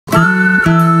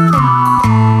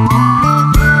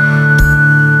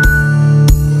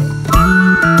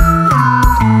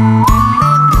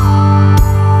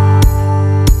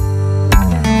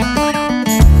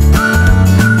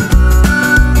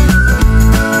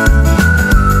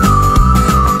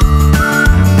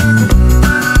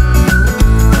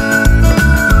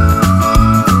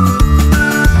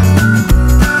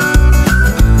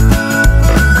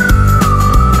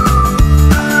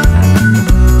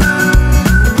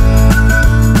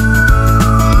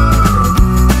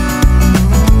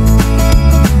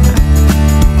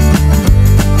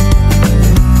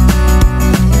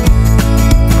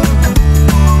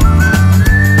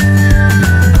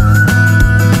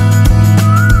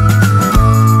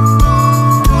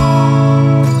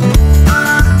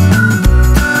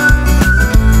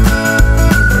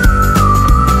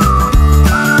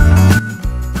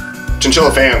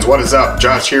Chinchilla fans, what is up?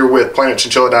 Josh here with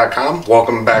PlanetChinchilla.com.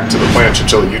 Welcome back to the Planet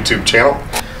Chinchilla YouTube channel.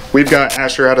 We've got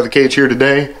Asher out of the cage here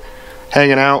today,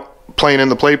 hanging out, playing in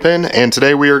the playpen, and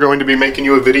today we are going to be making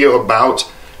you a video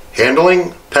about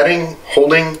handling, petting,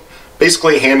 holding,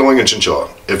 basically handling a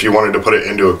chinchilla, if you wanted to put it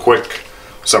into a quick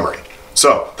summary.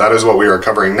 So that is what we are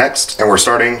covering next, and we're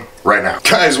starting right now.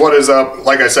 Guys, what is up?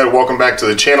 Like I said, welcome back to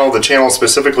the channel. The channel is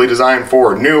specifically designed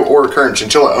for new or current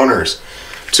chinchilla owners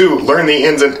to learn the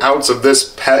ins and outs of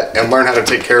this pet and learn how to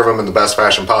take care of them in the best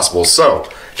fashion possible. So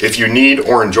if you need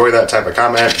or enjoy that type of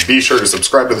comment, be sure to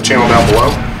subscribe to the channel down below.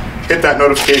 Hit that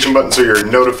notification button so you're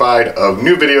notified of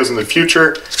new videos in the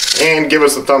future, and give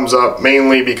us a thumbs up,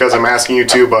 mainly because I'm asking you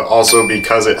to, but also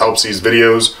because it helps these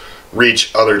videos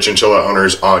reach other chinchilla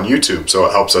owners on YouTube, so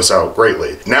it helps us out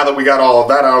greatly. Now that we got all of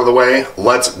that out of the way,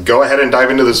 let's go ahead and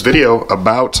dive into this video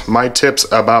about my tips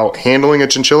about handling a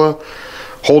chinchilla,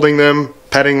 holding them,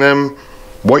 petting them,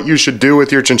 what you should do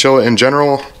with your chinchilla in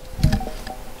general,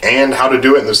 and how to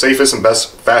do it in the safest and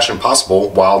best fashion possible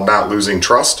while not losing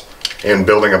trust and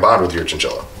building a bond with your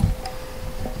chinchilla.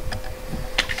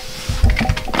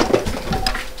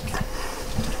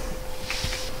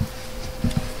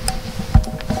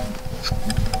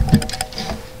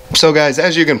 So guys,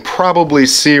 as you can probably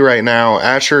see right now,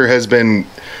 Asher has been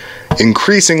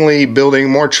increasingly building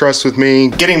more trust with me,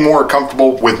 getting more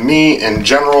comfortable with me in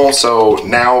general. So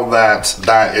now that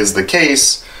that is the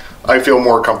case, I feel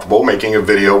more comfortable making a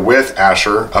video with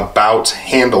Asher about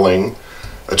handling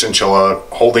a chinchilla,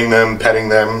 holding them, petting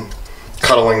them,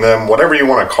 cuddling them, whatever you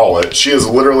want to call it. She is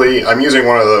literally, I'm using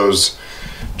one of those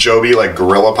Joby like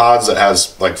Gorilla Pods that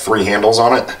has like 3 handles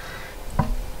on it.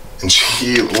 And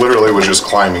she literally was just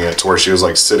climbing it to where she was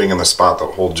like sitting in the spot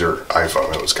that holds your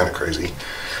iPhone. It was kind of crazy.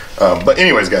 But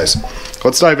anyways, guys,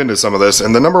 let's dive into some of this.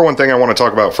 And the number one thing I want to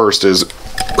talk about first is,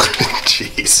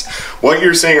 jeez, what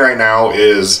you're seeing right now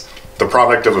is the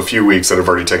product of a few weeks that have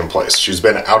already taken place. She's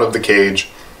been out of the cage.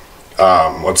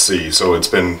 Let's see. So it's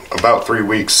been about 3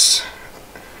 weeks-ish.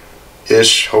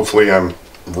 Hopefully I'm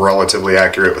relatively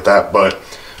accurate with that. But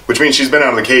which means she's been out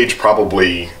of the cage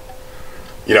probably,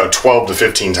 you know, 12 to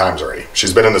 15 times already.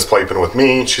 She's been in this playpen with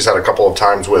me. She's had a couple of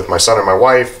times with my son and my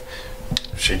wife.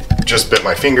 She just bit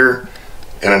my finger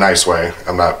in a nice way.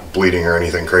 I'm not bleeding or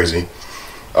anything crazy.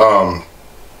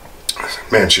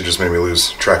 Man, she just made me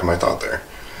lose track of my thought there.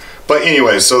 But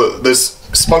anyway, so this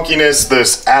spunkiness,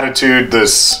 this attitude,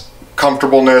 this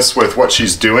comfortableness with what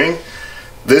she's doing,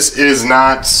 this is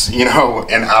not, you know,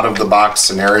 an out-of-the-box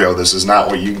scenario. This is not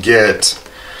what you get,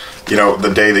 you know,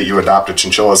 the day that you adopt a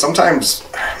chinchilla. Sometimes,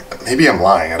 maybe I'm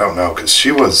lying, I don't know, because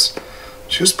she was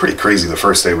pretty crazy the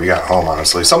first day we got home,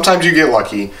 honestly. Sometimes you get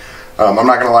lucky, I'm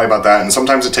not going to lie about that, and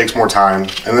sometimes it takes more time,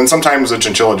 and then sometimes a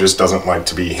chinchilla just doesn't like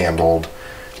to be handled,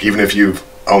 even if you've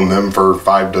owned them for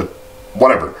 5 to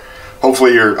whatever.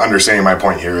 Hopefully you're understanding my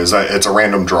point here, is that it's a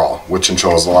random draw with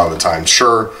chinchillas a lot of the time.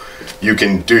 Sure, you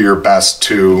can do your best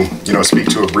to, you know, speak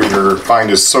to a breeder, find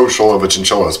as social of a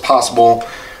chinchilla as possible.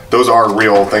 Those are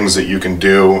real things that you can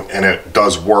do, and it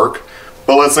does work.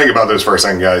 But let's think about this for a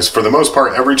second, guys. For the most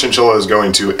part, every chinchilla is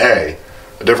going to A,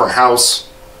 a different house,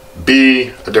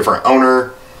 B, a different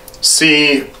owner,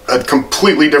 C, a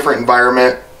completely different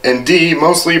environment, and D,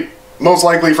 most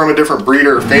likely from a different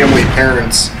breeder, family,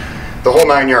 parents, the whole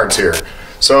 9 yards here.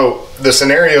 So the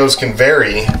scenarios can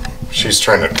vary. She's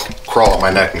trying to crawl up my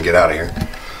neck and get out of here.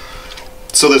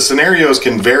 So the scenarios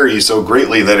can vary so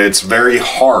greatly that it's very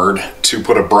hard to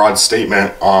put a broad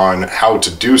statement on how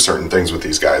to do certain things with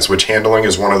these guys, which handling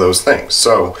is one of those things.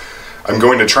 So I'm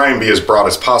going to try and be as broad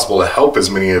as possible to help as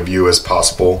many of you as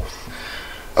possible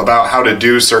about how to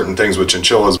do certain things with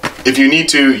chinchillas. If you need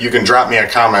to, you can drop me a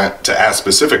comment to ask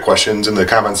specific questions in the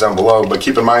comments down below, but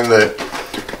keep in mind that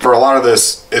for a lot of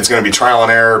this, it's going to be trial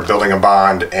and error, building a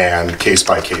bond, and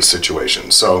case-by-case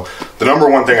situations. So the number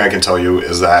one thing I can tell you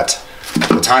is that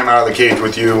the time out of the cage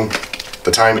with you,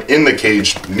 the time in the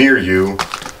cage near you,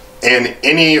 and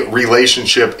any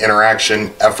relationship,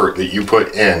 interaction, effort that you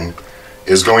put in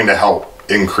is going to help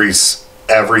increase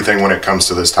everything when it comes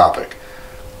to this topic.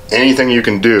 Anything you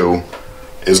can do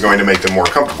is going to make them more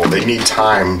comfortable. They need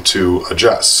time to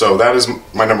adjust. So that is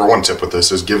my number one tip with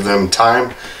this, is give them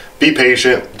time, be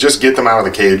patient, just get them out of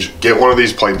the cage, get one of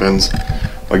these playpens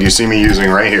like you see me using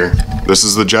right here. This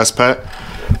is the Jess Pet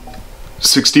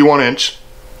 61 inch.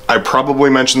 I probably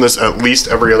mention this at least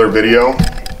every other video.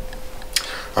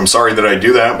 I'm sorry that I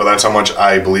do that, but that's how much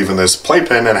I believe in this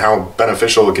playpen and how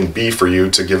beneficial it can be for you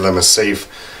to give them a safe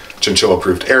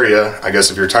chinchilla-proofed area. I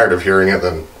guess if you're tired of hearing it,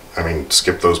 then, I mean,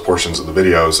 skip those portions of the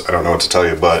videos. I don't know what to tell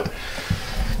you, but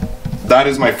that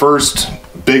is my first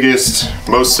biggest,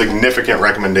 most significant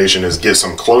recommendation is get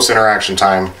some close interaction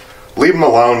time. Leave them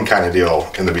alone kind of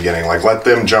deal in the beginning. Like, let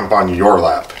them jump on your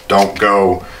lap. Don't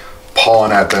go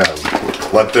pawing at them.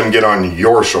 Let them get on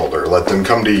your shoulder. Let them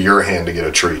come to your hand to get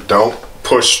a treat. Don't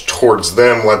push towards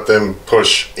them. Let them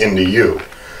push into you.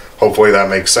 Hopefully that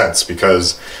makes sense,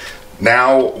 because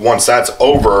now once that's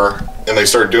over and they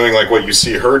start doing like what you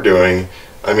see her doing,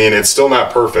 I mean, it's still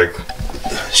not perfect.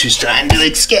 She's trying to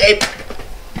escape.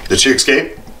 Did she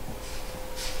escape?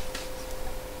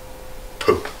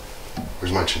 Poop.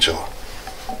 Where's my chinchilla?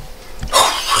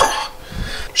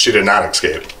 She did not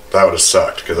escape. That would have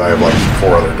sucked, because I have like 4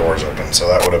 other doors open, so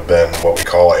that would have been what we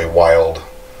call a wild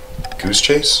goose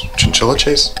chase? Chinchilla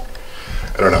chase?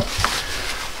 I don't know.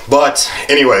 But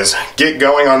anyways, get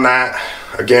going on that.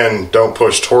 Again, don't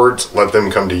push towards, let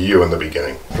them come to you in the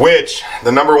beginning. Which,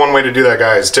 the number one way to do that,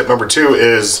 guys, tip number 2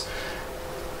 is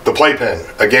the playpen.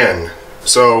 Again,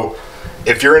 so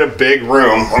if you're in a big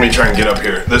room, let me try and get up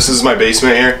here. This is my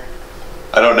basement here.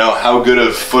 I don't know how good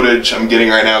of footage I'm getting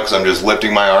right now because I'm just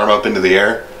lifting my arm up into the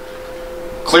air.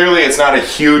 Clearly it's not a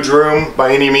huge room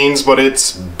by any means, but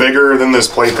it's bigger than this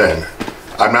playpen.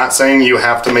 I'm not saying you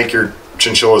have to make your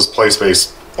chinchilla's play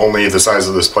space only the size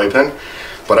of this playpen,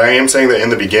 but I am saying that in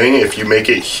the beginning, if you make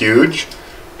it huge,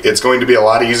 it's going to be a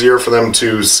lot easier for them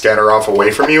to scatter off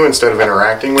away from you instead of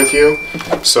interacting with you.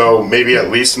 So maybe at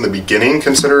least in the beginning,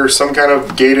 consider some kind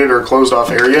of gated or closed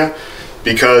off area,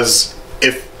 because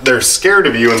if they're scared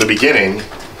of you in the beginning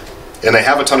and they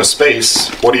have a ton of space,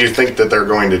 what do you think that they're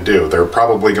going to do? They're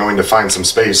probably going to find some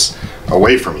space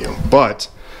away from you. But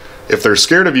if they're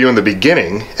scared of you in the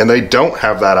beginning and they don't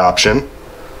have that option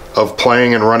of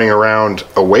playing and running around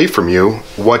away from you,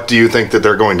 what do you think that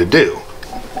they're going to do?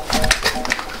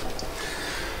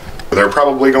 They're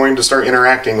probably going to start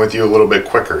interacting with you a little bit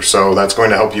quicker. So that's going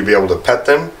to help you be able to pet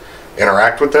them,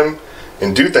 interact with them,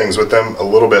 and do things with them a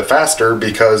little bit faster,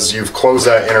 because you've closed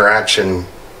that interaction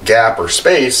gap or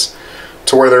space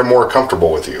to where they're more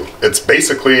comfortable with you. It's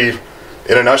basically,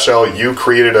 in a nutshell, you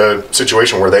created a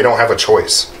situation where they don't have a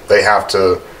choice. They have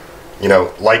to, you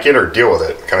know, like it or deal with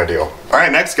it kind of deal. All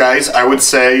right, next, guys, I would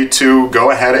say to go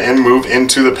ahead and move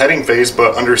into the petting phase,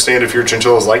 but understand if your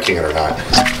chinchilla is liking it or not.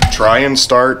 Try and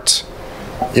start,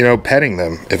 you know, petting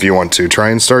them if you want to. Try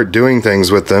and start doing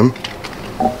things with them.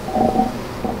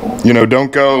 You know,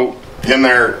 don't go in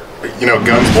there, you know,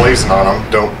 guns blazing on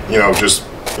them. Don't, you know, just,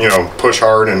 you know, push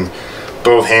hard and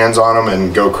both hands on them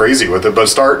and go crazy with it, but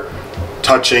start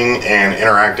touching and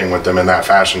interacting with them in that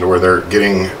fashion to where they're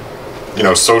getting, you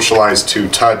know, socialized to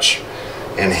touch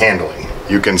and handling.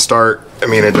 You can start, I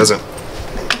mean, it doesn't,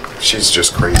 she's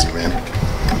just crazy, man.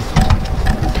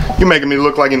 You're making me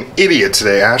look like an idiot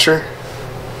today, Asher.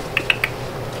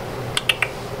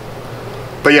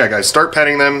 But yeah, guys, start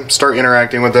petting them, start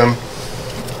interacting with them,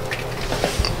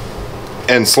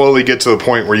 and slowly get to the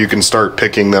point where you can start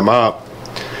picking them up.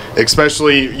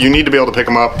 Especially, you need to be able to pick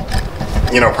them up,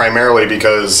 you know, primarily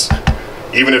because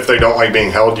even if they don't like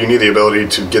being held, you need the ability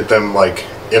to get them like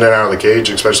in and out of the cage,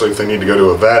 especially if they need to go to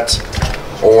a vet,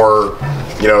 or,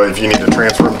 you know, if you need to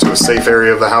transfer them to a safe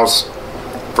area of the house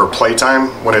for playtime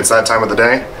when it's that time of the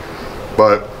day.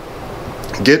 But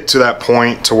get to that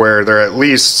point to where they're at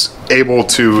least able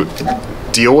to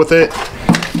deal with it.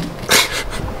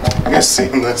 You guys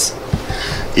seeing this?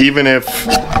 Even if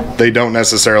they don't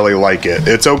necessarily like it.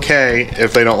 It's okay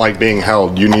if they don't like being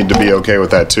held. You need to be okay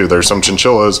with that too. There's some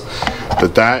chinchillas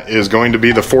that is going to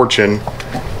be the fortune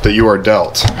that you are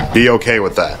dealt. Be okay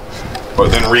with that. But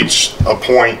then reach a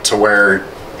point to where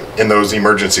in those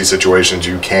emergency situations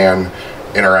you can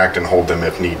interact and hold them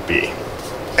if need be.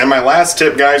 And my last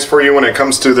tip, guys, for you when it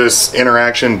comes to this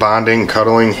interaction, bonding,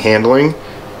 cuddling, handling,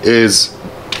 is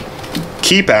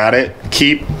keep at it.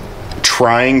 Keep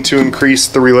trying to increase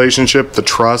the relationship, the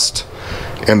trust,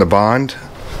 and the bond.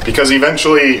 Because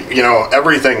eventually, you know,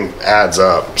 everything adds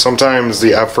up. Sometimes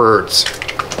the efforts,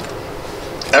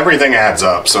 everything adds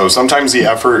up. So sometimes the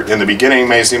effort in the beginning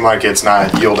may seem like it's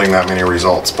not yielding that many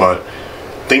results, but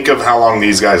think of how long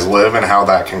these guys live and how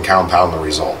that can compound the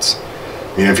results.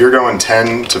 I mean, if you're going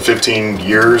 10 to 15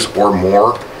 years or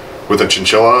more with a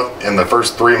chinchilla, in the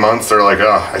first 3 months they're like,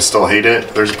 oh, I still hate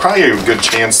it, there's probably a good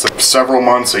chance that several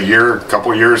months, a year, a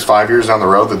couple years, 5 years down the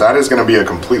road, that is going to be a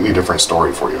completely different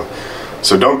story for you.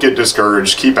 So don't get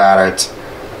discouraged, keep at it.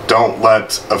 Don't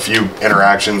let a few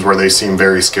interactions where they seem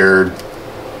very scared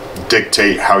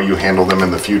dictate how you handle them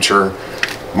in the future.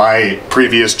 My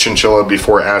previous chinchilla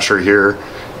before Asher here,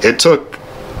 it took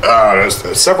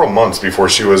several months before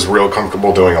she was real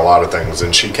comfortable doing a lot of things,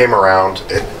 and she came around.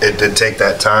 It did take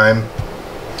that time,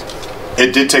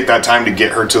 it did take that time to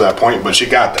get her to that point, but she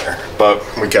got there. But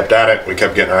we kept at it, we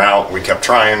kept getting her out, we kept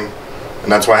trying,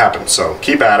 and that's what happened. So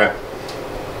keep at it.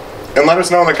 And let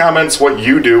us know in the comments what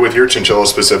you do with your chinchilla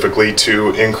specifically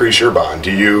to increase your bond.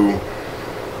 Do you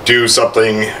do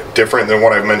something different than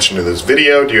what I've mentioned in this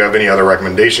video? Do you have any other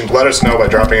recommendations? Let us know by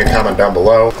dropping a comment down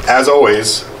below. As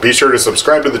always, be sure to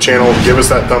subscribe to the channel, give us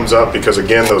that thumbs up, because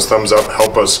again, those thumbs up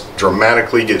help us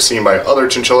dramatically get seen by other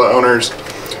chinchilla owners.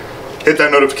 Hit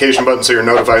that notification button so you're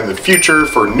notified in the future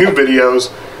for new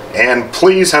videos. And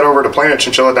please head over to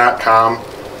planetchinchilla.com.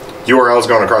 URL is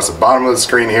going across the bottom of the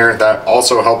screen here. That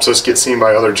also helps us get seen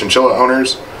by other chinchilla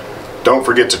owners. Don't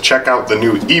forget to check out the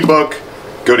new ebook.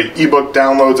 Go to ebook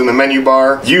downloads in the menu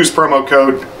bar. Use promo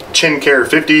code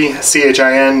CHINCARE50,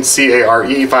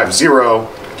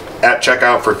 CHINCARE50 at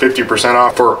checkout for 50%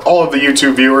 off for all of the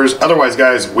YouTube viewers. Otherwise,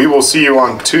 guys, we will see you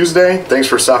on Tuesday. Thanks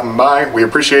for stopping by. We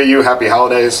appreciate you. Happy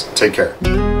holidays. Take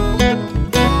care.